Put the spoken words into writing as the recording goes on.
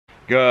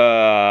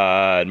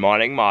Good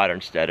morning,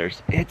 Modern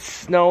Steaders. It's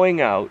snowing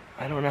out.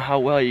 I don't know how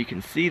well you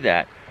can see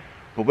that,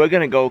 but we're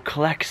gonna go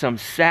collect some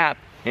sap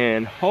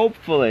and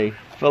hopefully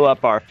fill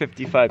up our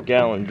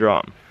 55-gallon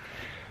drum.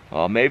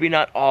 Well, maybe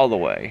not all the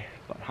way,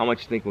 but how much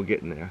do you think we'll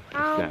get in there?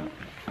 I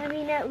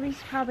mean, at least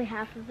probably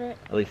half of it.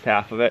 At least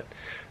half of it?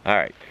 All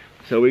right,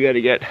 so we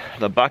gotta get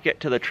the bucket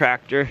to the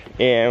tractor,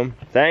 and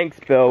thanks,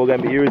 Bill, we're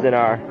gonna be using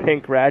our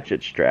pink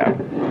ratchet strap.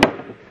 You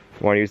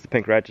wanna use the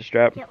pink ratchet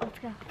strap? Yeah, let's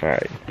go. All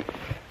right.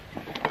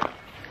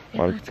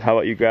 How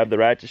about you grab the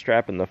ratchet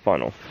strap and the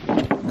funnel?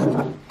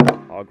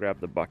 I'll grab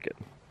the bucket.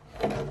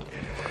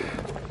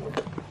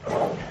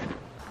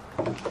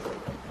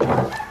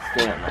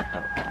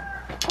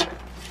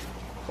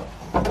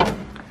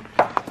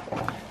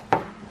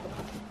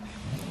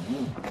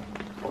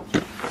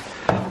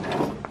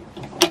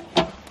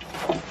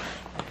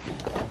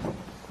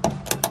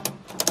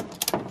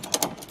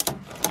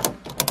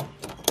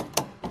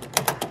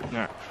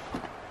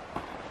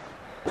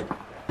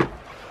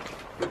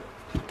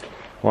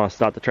 Want to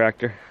start the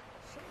tractor?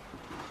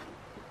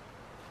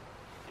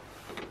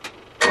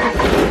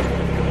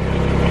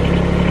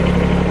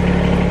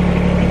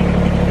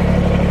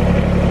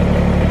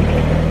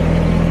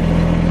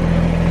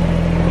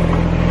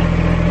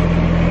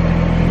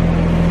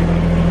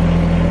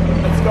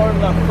 Let's go to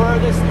the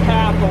furthest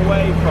tap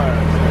away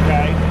first,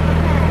 okay?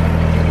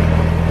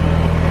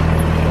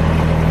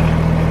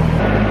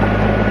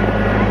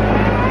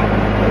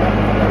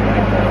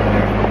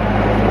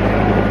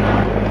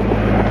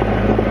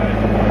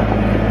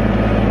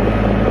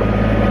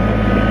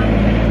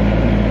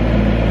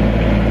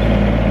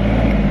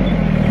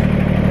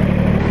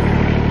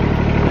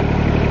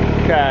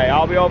 Okay,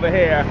 I'll be over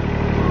here.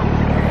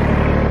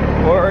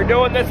 We're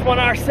doing this one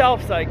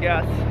ourselves, I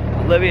guess.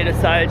 Olivia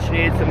decided she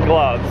needs some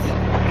gloves.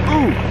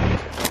 Ooh!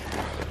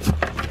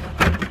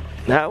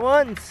 That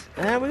one's,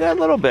 we got a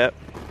little bit.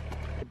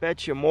 I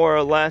bet you more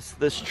or less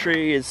this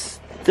tree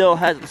still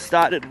hasn't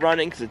started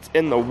running because it's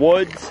in the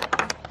woods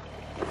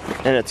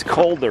and it's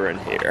colder in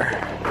here.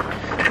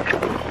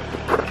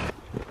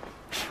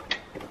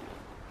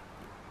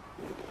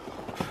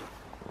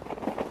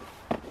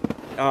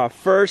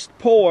 First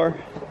pour.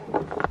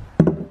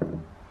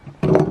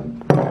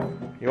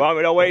 You want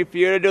me to wait for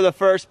you to do the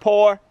first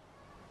pour?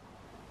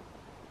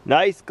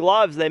 Nice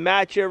gloves, they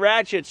match your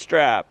ratchet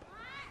strap.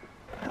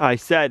 I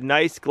said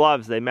nice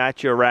gloves, they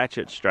match your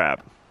ratchet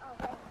strap.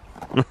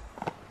 Okay.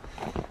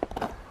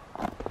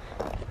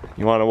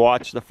 You want to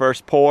watch the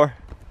first pour?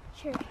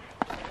 Sure.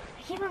 I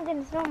keep on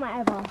getting snow in my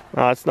eyeball.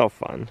 Oh, it's no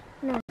fun.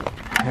 No.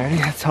 Ready?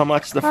 That's how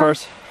much the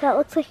first... That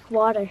looks like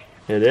water.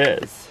 It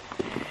is.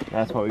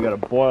 That's why we gotta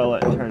boil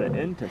it and turn it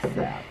into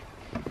sap.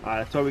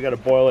 That's why we gotta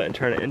boil it and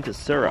turn it into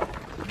syrup.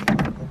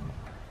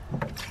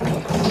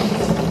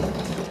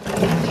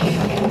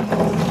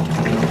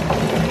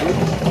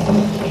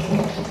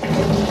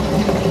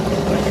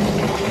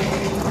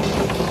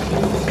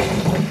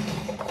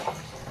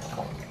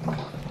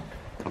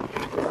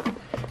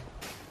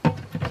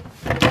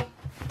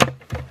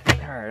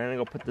 Alright, I'm gonna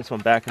go put this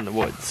one back in the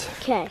woods.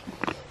 Okay.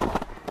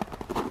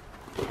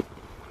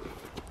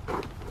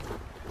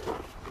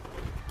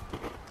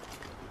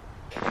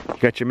 You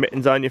got your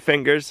mittens on your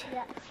fingers?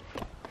 Yeah.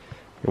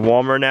 You're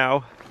warmer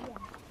now?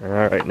 Yeah.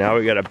 Alright, now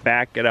we gotta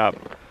back it up.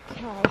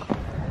 Okay.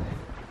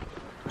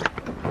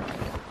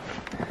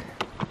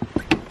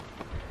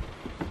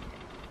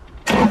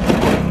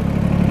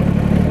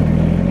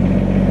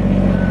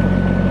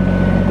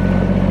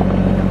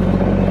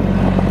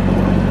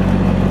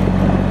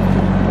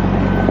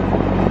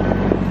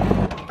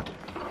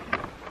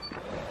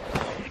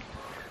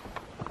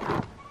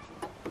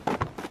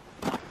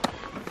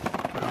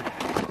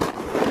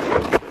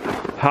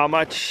 How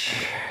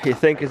much you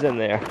think is in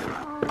there?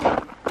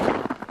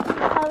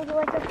 How would you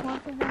like to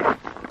walk about?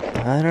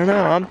 I don't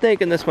know. I'm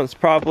thinking this one's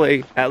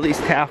probably at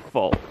least half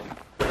full.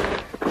 You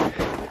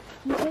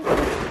take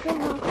the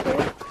skin off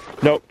too?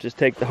 Nope, just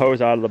take the hose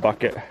out of the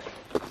bucket.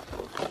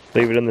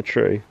 Leave it in the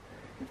tree.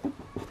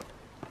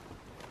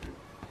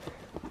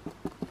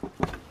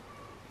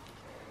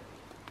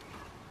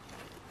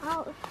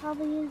 Oh, it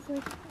probably is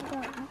like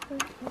about halfway.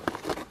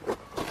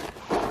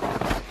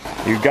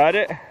 You got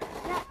it? Yeah.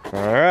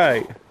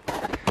 Alright.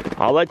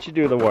 I'll let you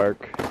do the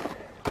work.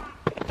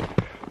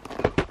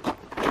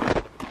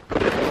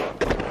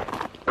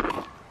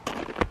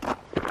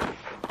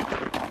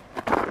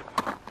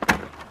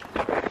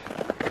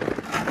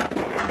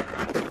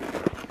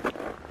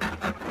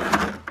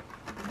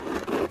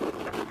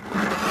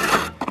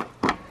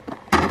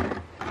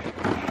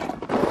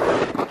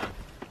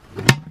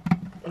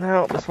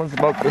 Well, this one's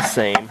about the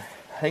same.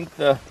 I think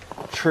the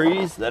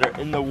trees that are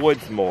in the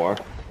woods more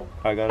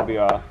are going to be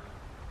the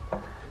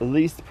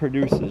least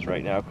producers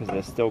right now because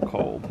they're still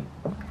cold.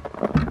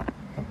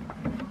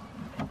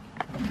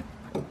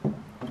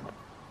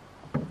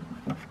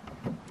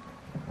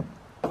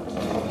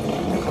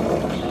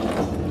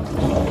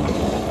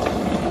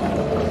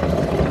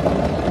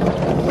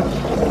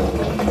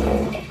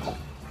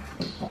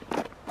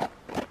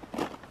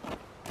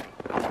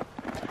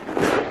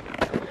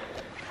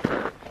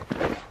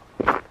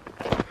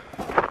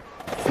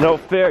 no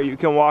fair. You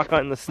can walk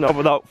on the snow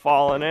without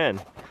falling in.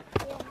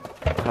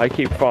 I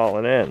keep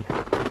falling in.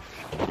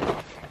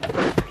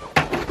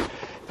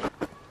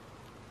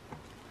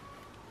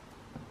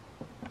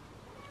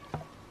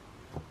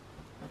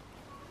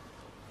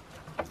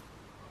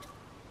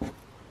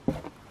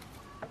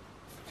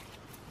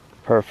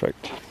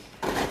 Perfect.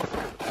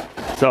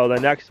 So the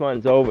next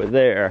one's over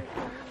there.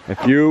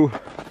 If you...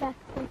 That's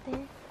right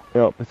there.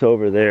 Nope, it's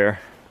over there.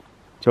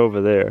 It's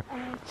over there.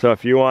 So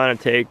if you want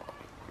to take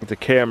the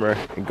camera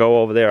and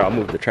go over there, I'll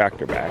move the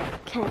tractor back.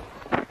 Okay.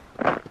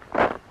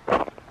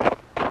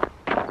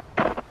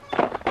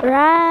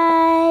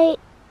 Right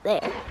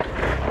there.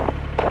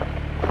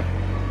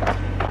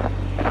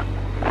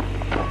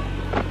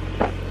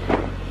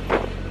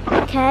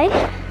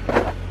 Okay.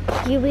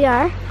 Here we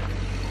are.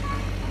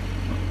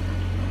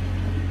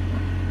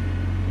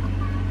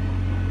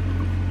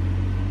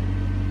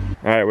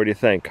 Alright, what do you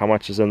think? How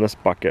much is in this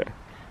bucket?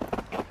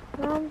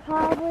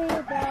 Probably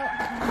about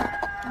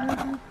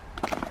maybe.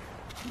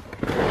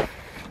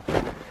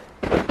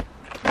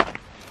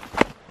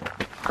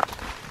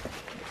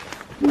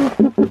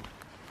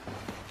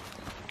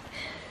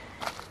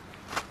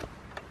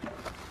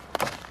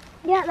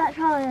 Yeah, that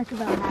probably looks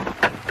about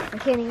half. I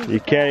can't even. You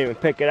can't even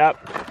pick it up.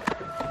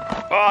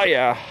 Oh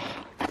yeah,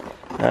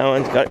 that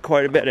one's got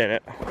quite a bit in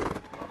it.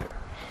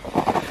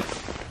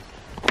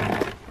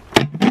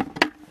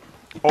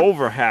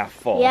 Over half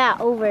full. Yeah,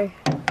 over.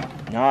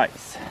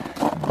 Nice.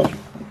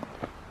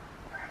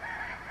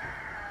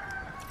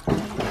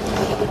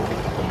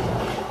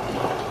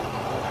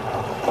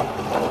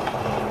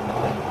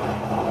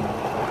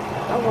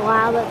 Oh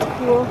wow, that's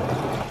cool.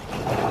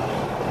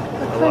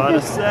 Looks A like lot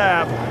of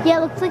sap. Yeah,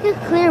 it looks like a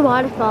clear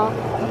waterfall.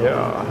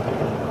 Yeah.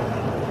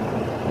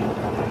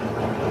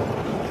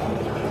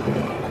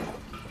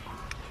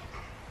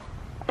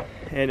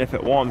 And if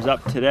it warms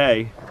up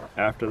today,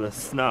 after the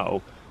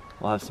snow,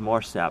 we'll have some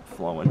more sap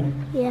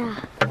flowing. Yeah.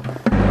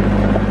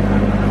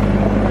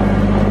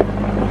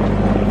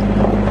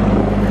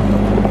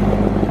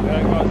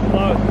 Gotta go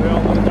slow so we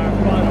don't lose our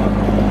funnel.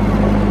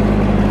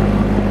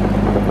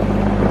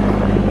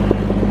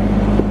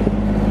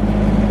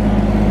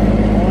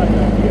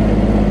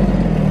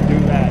 Do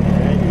that and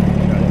then you can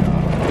shut it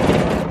off.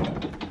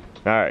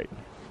 Alright.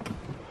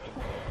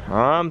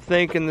 I'm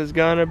thinking there's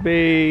gonna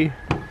be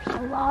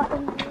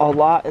a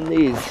lot in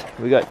these.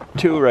 We got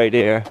 2 right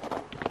here.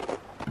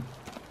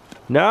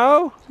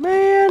 No?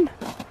 Man!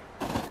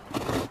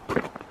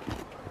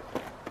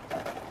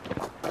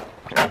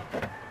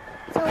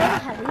 It's a little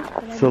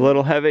heavy. It's a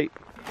little heavy.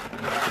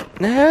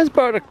 Nah, it's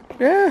about a,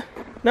 yeah,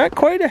 not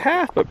quite a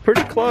half, but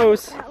pretty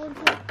close. That one's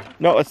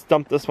No, let's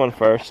dump this one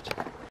first.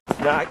 It's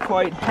not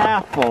quite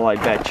half full, I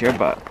bet you,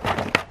 but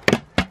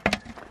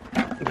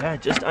yeah,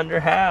 just under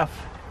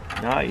half.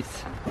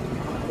 Nice.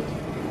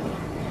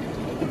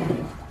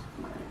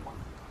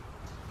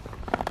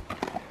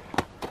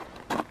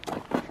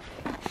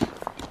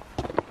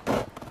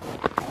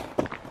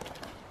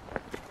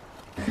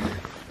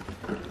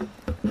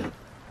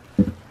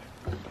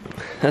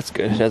 That's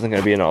good. It isn't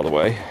going to be in all the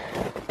way.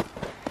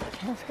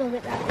 Let's go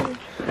get that one.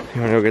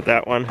 You want to go get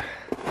that one?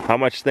 How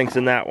much think's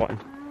in that one?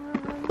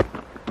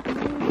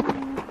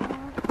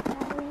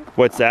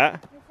 What's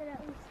that? I said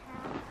at least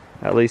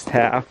half. At least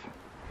half.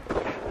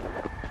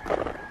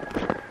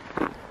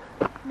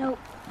 Nope.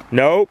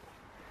 Nope.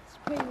 It's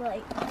pretty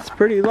light. It's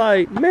pretty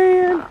light.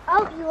 Man.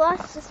 Oh, you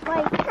lost the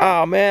spike.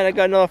 Oh man, I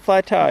got another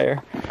flat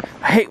tire.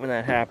 I hate when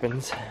that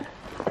happens.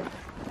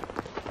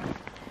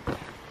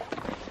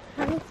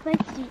 How many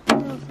spikes do you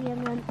see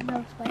and then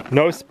no spikes?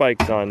 No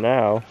spikes on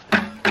now.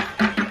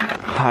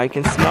 I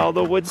can smell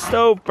the wood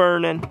stove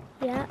burning.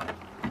 Yeah.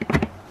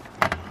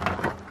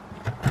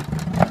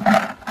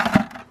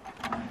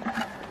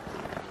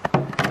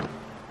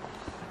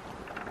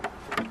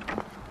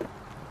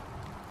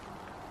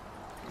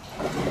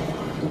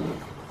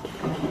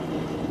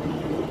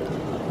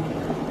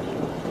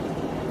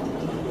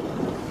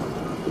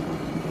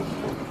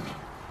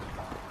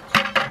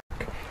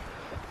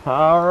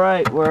 All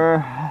right,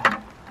 we're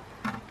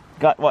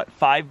got what,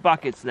 5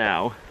 buckets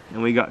now,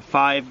 and we got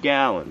 5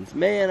 gallons.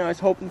 Man, I was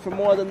hoping for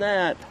more than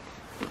that.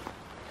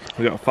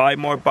 We got 5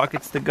 more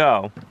buckets to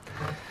go.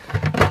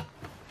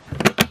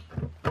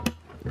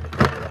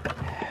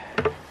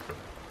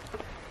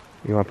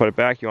 You want to put it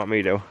back? You want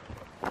me to?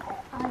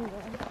 I will.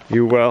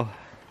 You will.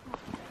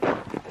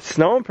 It's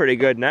snowing pretty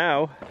good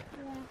now.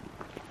 Yeah.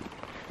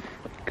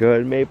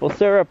 Good maple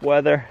syrup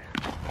weather.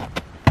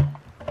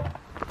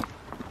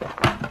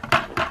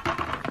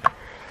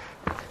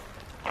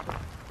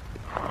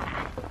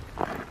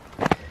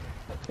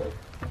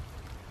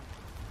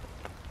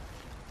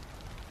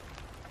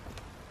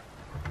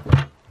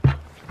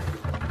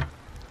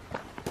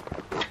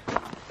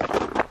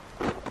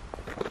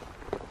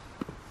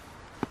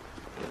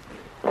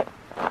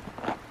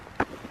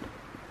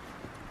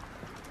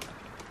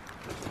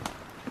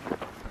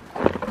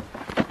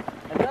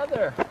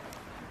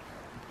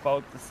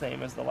 About the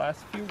same as the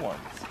last few ones.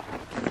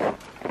 I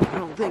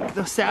don't think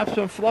the sap's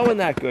been flowing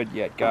that good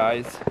yet,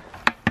 guys.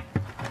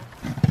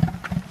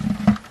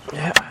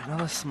 Yeah,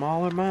 another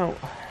small amount.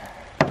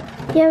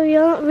 Yeah, we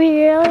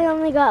really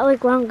only got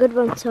like one good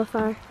one so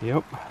far.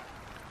 Yep.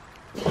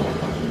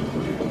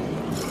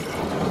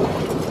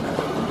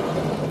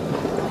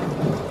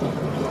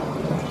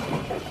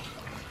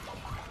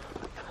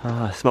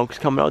 Smoke's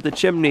coming out the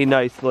chimney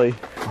nicely.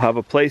 We'll have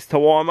a place to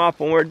warm up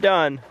when we're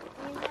done.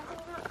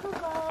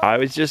 I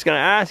was just gonna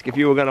ask if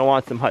you were gonna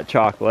want some hot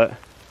chocolate.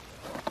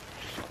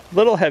 A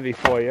little heavy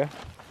for you.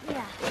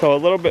 Yeah. So a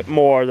little bit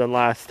more than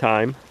last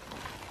time.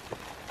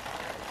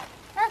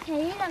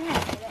 Okay, you don't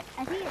have to do it.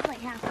 I think it's like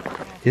half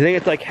full. You think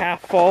it's like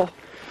half full?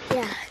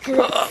 Yeah,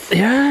 because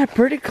Yeah,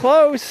 pretty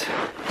close.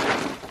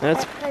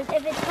 That's.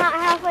 if it's not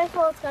halfway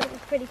full, it's got to be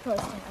pretty close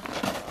to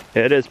half.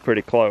 It is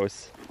pretty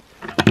close.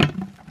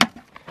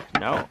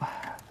 No,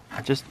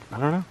 I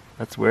don't know.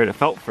 That's weird. It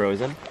felt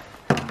frozen.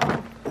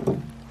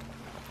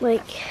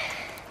 Like.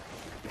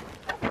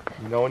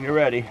 You know when you're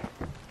ready.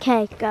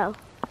 Okay, go.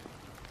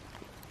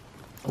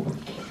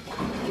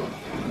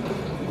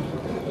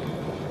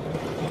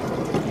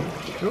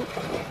 Oop.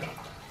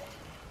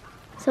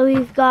 So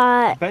we've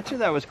got. Bet you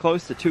that was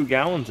close to 2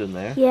 gallons in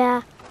there.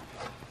 Yeah.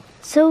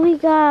 So we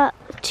got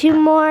 2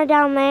 more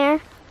down there.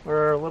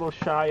 We're a little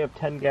shy of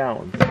 10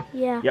 gallons.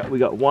 Yeah. Yep, we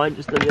got 1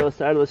 just on the other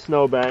side of the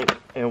snowbank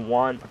and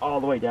 1 all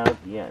the way down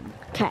at the end.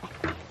 Okay.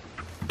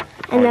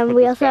 And then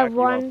we also have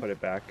 1. I'll put it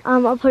back.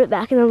 I'll put it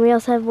back, and then we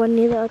also have 1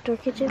 near the outdoor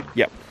kitchen.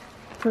 Yep.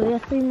 So we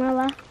have 3 more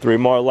left. 3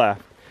 more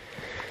left.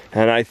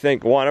 And I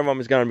think one of them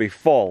is going to be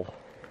full.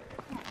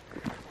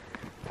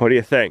 What do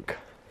you think?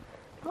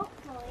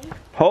 Hopefully.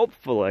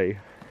 Hopefully.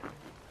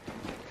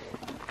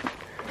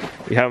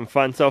 You having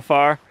fun so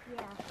far?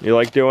 Yeah. You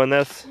like doing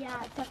this?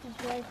 Yeah, except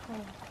it's really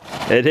cold.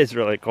 It is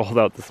really cold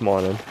out this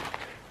morning.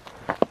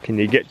 Can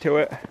you get to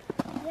it?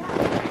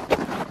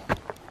 Yeah.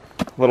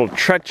 A little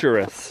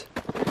treacherous.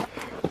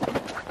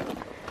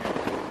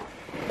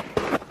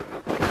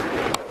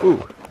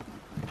 Ooh.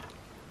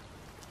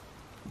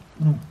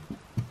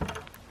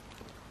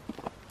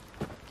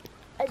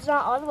 It's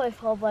not all the way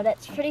full, but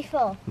it's pretty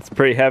full. It's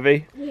pretty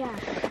heavy? Yeah.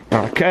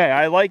 Okay,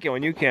 I like it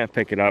when you can't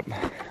pick it up.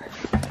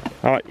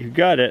 Oh, you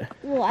got it.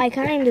 Well, I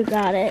kind of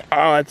got it.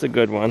 Oh, that's a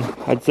good one.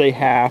 I'd say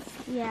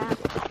half. Yeah.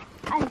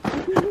 I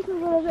think it's a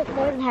little bit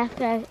more than half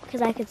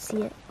because I could see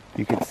it.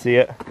 You could see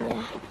it?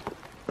 Yeah.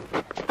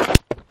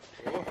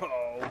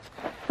 Whoa.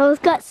 I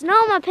almost got snow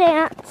in my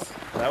pants.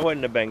 That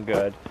wouldn't have been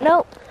good.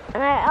 Nope.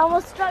 And I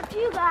almost dropped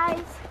you guys.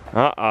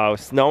 Uh-oh,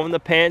 snow in the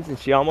pants and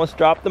she almost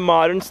dropped the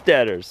Modern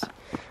Steaders.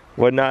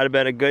 Would not have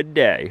been a good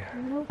day.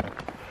 Nope.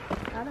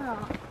 Not at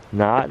all.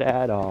 Not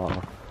at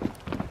all.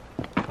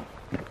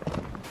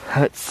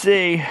 Let's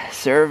see.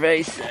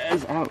 Survey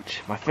says,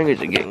 ouch, my fingers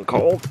are getting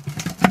cold.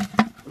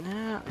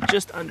 Yeah,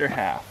 just under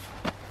half.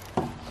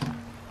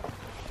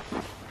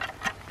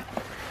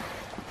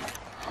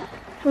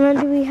 And then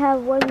do we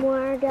have 1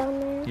 more down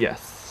there?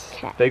 Yes.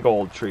 Okay. Big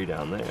old tree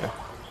down there.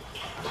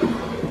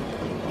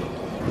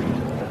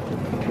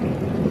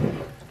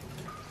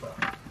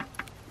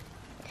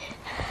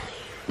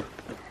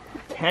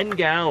 $10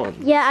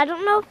 gallons. Yeah, I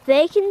don't know if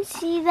they can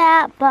see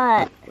that,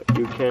 but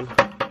You can.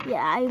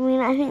 yeah, I mean,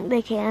 I think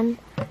they can.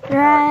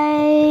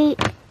 Right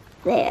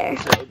there.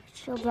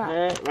 Show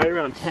that. Right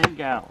around 10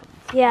 gallons.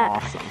 Yeah.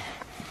 Awesome.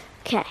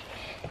 Okay.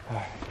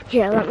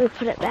 Here, let me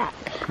put it back.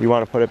 You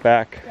want to put it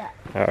back? Yeah.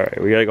 All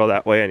right, we gotta go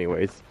that way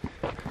anyways.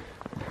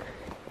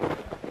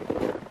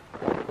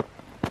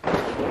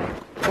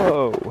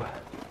 Whoa.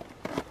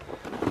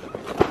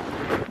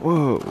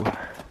 Whoa.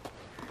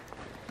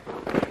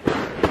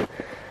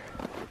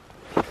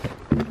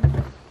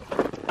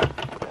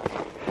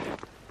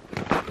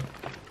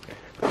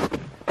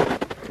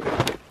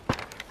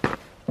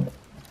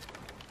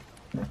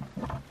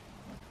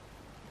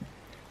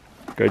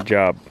 Good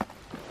job.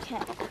 Okay.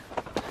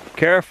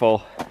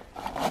 Careful.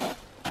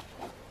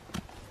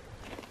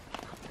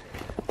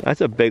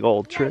 That's a big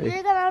old Yeah, tree.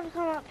 you're gonna have to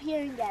come up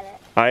here and get it.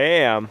 I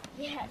am.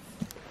 Yes.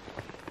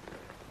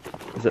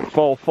 Is it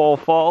full, full,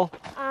 full?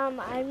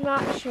 I'm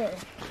not sure.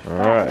 All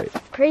right.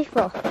 Pretty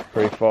full.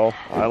 Pretty full.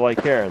 I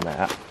like hearing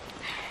that.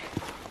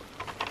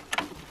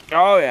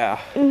 Oh yeah,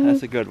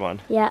 that's a good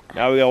one. Yeah.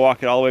 Now we gotta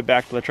walk it all the way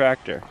back to the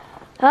tractor.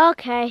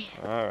 Okay.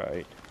 All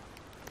right.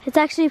 It's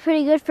actually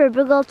pretty good for a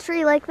big old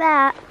tree like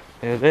that.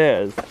 It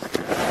is.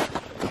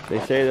 They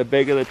say the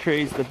bigger the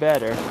trees, the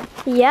better.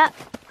 Yep.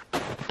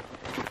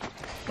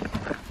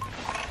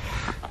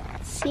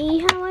 See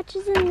how much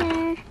is in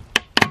there.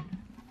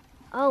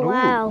 Oh,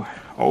 wow.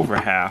 Ooh, over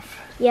half.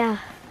 Yeah.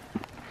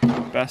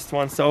 Best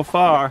one so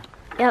far.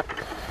 Yep.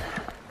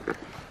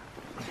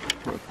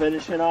 We're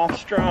finishing off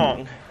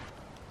strong.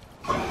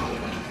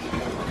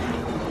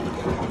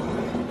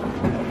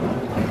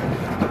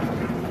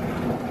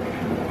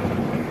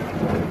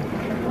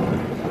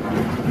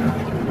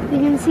 You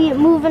can see it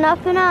moving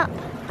up and up.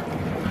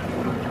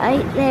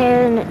 Right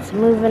there, and it's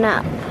moving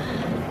up.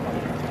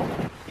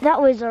 That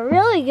was a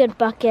really good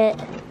bucket.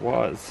 It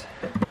was.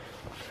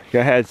 Go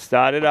ahead,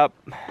 start it up.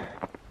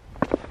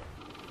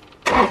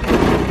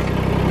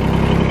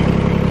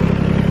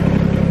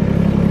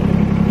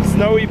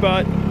 Snowy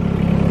butt.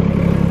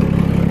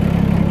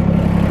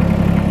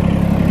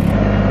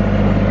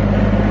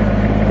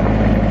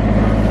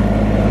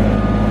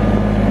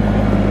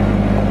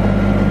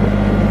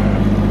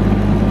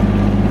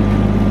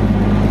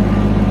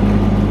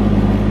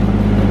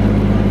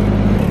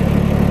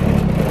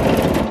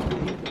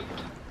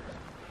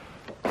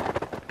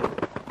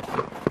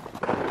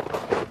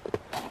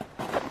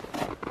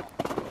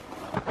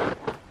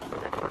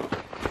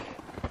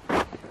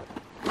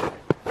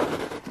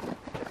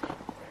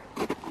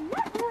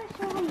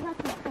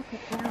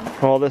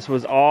 Well, this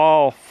was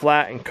all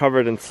flat and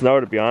covered in snow,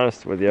 to be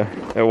honest with you.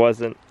 It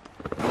wasn't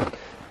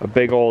a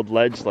big old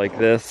ledge like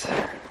this.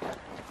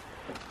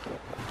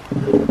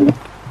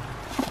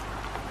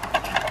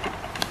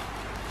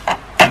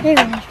 Maybe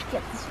I have to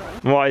get this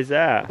one. Why is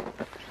that?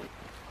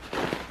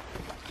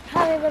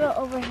 Probably a little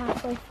over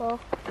halfway full.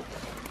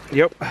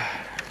 Yep.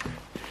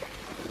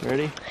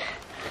 Ready?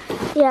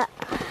 Yeah.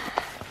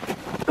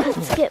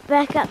 Let's get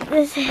back up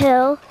this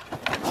hill.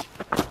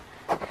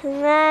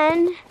 And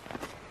then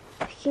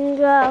we can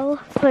go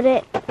put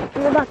it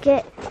in the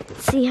bucket,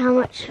 see how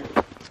much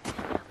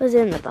was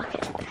in the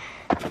bucket.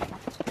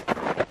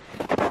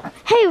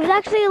 Hey, it was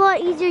actually a lot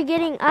easier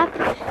getting up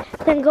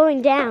than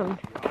going down.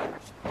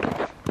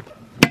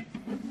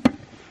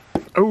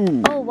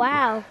 Ooh. Oh,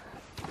 wow.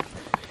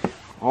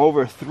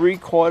 Over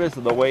 3/4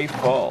 of the way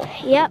full.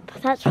 Yep,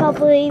 that's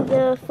probably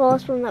the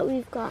fullest one that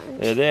we've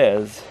gotten. It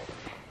is.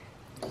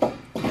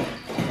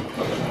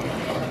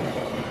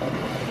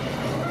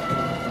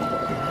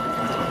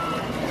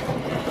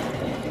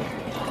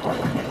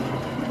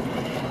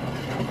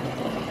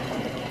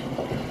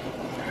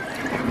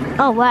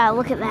 Oh, wow,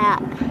 look at that.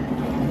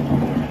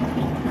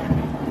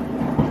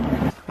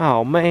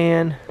 Oh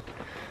man.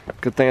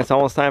 Good thing it's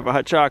almost time for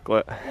hot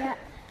chocolate. Yeah.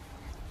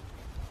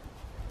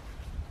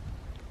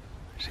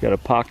 Just gotta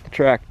park the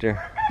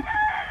tractor.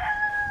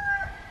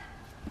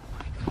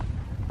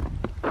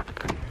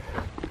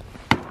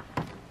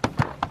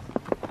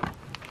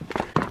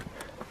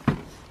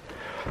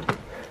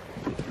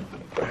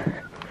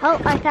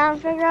 Oh, I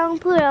found Figaro and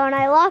Pluto, and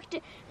I locked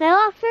it. And I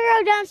locked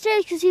Figaro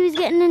downstairs because he was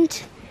getting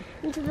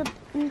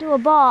into a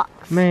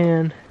box.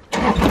 Man.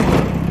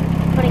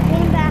 But he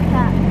came back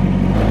up.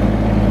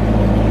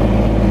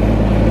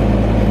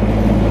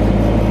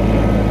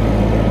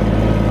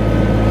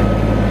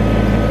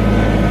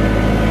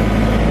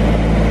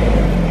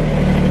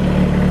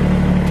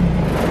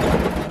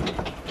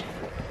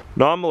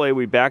 Normally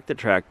we back the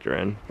tractor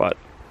in, but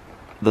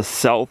the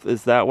south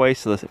is that way,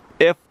 so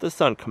if the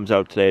sun comes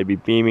out today, it'd be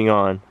beaming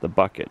on the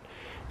bucket.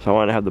 So I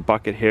want to have the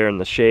bucket here in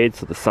the shade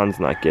so the sun's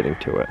not getting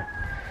to it.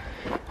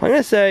 I'm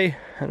gonna say,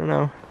 I don't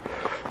know,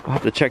 I'll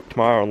have to check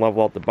tomorrow and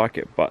level out the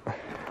bucket, but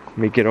let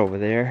me get over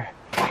there.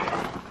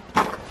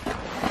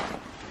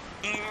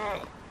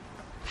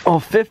 Oh,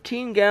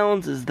 15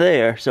 gallons is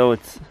there, so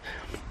it's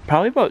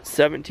probably about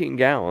 17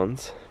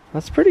 gallons.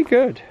 That's pretty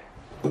good.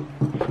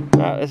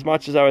 Not as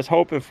much as I was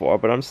hoping for,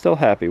 but I'm still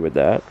happy with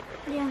that.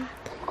 Yeah.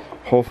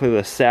 Hopefully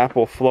the sap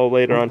will flow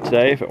later on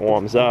today if it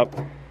warms up.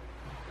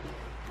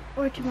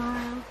 Or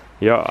tomorrow.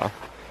 Yeah.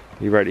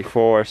 You ready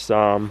for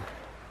some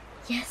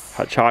Yes.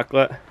 hot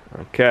chocolate?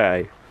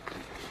 Okay.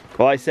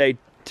 Well, I say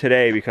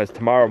today because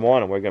tomorrow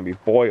morning we're going to be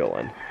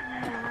boiling.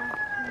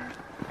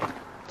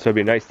 So it'd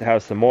be nice to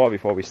have some more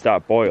before we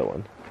stop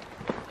boiling.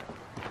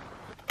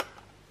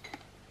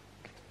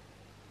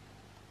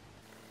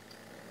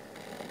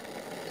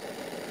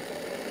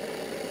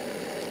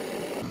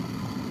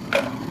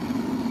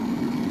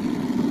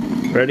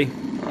 Ready?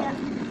 Yeah.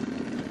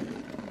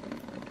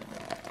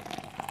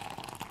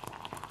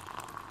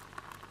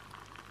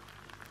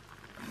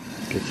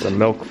 Get some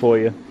milk for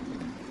you.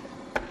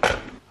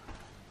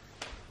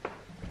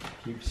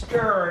 Keep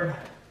stirring.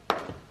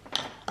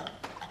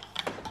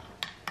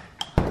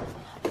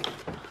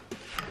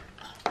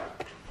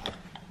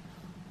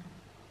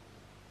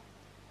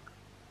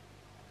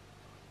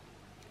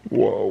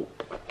 Whoa.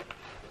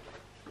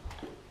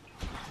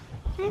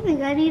 I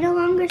think I need a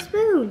longer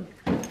spoon.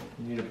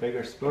 You need a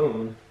bigger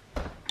spoon.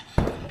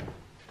 Oh,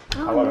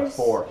 How about a there's-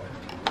 fork?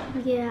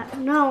 Yeah.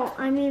 No,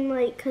 I mean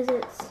like, cause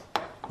it's.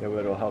 Yeah, but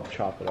it'll help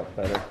chop it up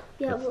better.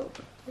 Yeah. Well,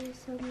 there's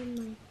some in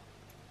my.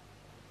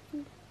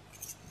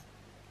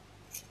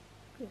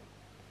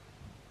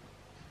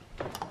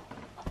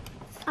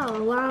 Oh, a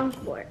long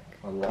fork.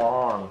 A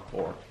long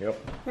fork, yep.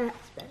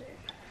 That's better.